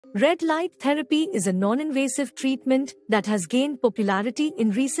Red light therapy is a non-invasive treatment that has gained popularity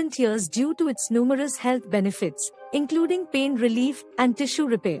in recent years due to its numerous health benefits, including pain relief and tissue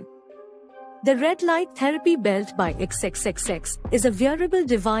repair. The red light therapy belt by XXXX is a wearable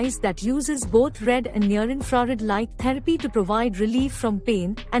device that uses both red and near-infrared light therapy to provide relief from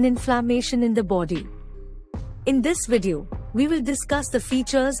pain and inflammation in the body. In this video, we will discuss the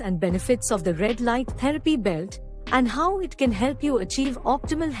features and benefits of the red light therapy belt and how it can help you achieve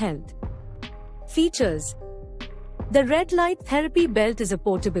optimal health. Features: the red light therapy belt is a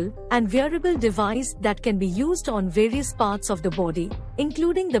portable and wearable device that can be used on various parts of the body,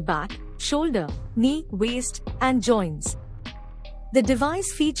 including the back, shoulder, knee, waist, and joints. The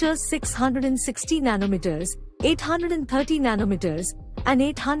device features 660 nanometers, 830 nanometers, and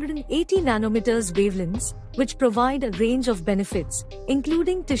 880 nanometers wavelengths, which provide a range of benefits,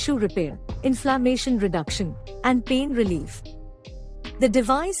 including tissue repair, inflammation reduction, and pain relief. The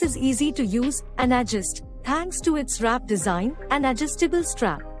device is easy to use and adjust, thanks to its wrap design and adjustable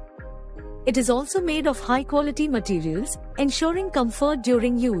strap. It is also made of high-quality materials, ensuring comfort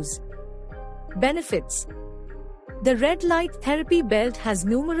during use. Benefits: the red light therapy belt has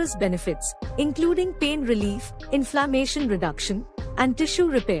numerous benefits, including pain relief, inflammation reduction, and tissue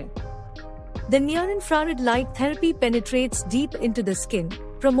repair. The near-infrared light therapy penetrates deep into the skin,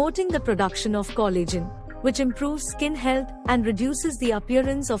 promoting the production of collagen, which improves skin health and reduces the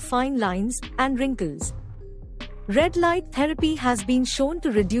appearance of fine lines and wrinkles. Red light therapy has been shown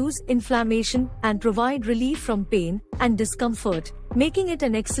to reduce inflammation and provide relief from pain and discomfort, making it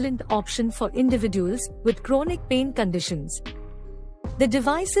an excellent option for individuals with chronic pain conditions. The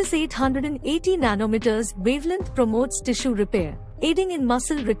device's 880 nanometers wavelength promotes tissue repair, aiding in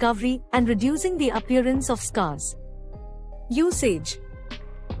muscle recovery and reducing the appearance of scars. Usage: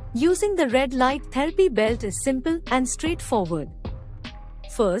 using the red light therapy belt is simple and straightforward.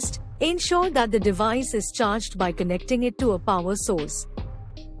 First, ensure that the device is charged by connecting it to a power source.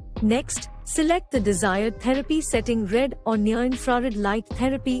 Next, select the desired therapy setting, red or near-infrared light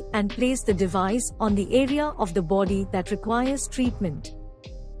therapy, and place the device on the area of the body that requires treatment.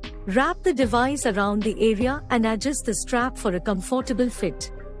 Wrap the device around the area and adjust the strap for a comfortable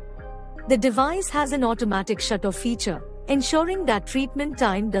fit. The device has an automatic shutter feature, ensuring that treatment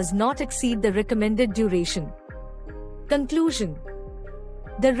time does not exceed the recommended duration. Conclusion: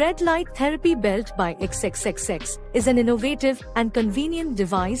 the red light therapy belt by XXXX is an innovative and convenient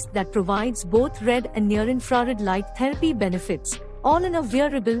device that provides both red and near-infrared light therapy benefits, all in a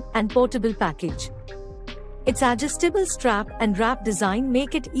wearable and portable package. Its adjustable strap and wrap design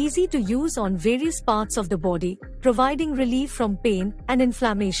make it easy to use on various parts of the body, providing relief from pain and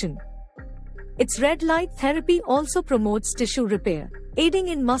inflammation. Its red light therapy also promotes tissue repair, aiding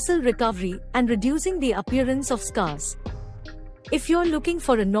in muscle recovery and reducing the appearance of scars. If you're looking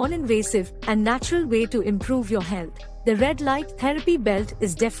for a non-invasive and natural way to improve your health, the red light therapy belt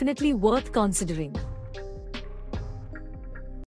is definitely worth considering.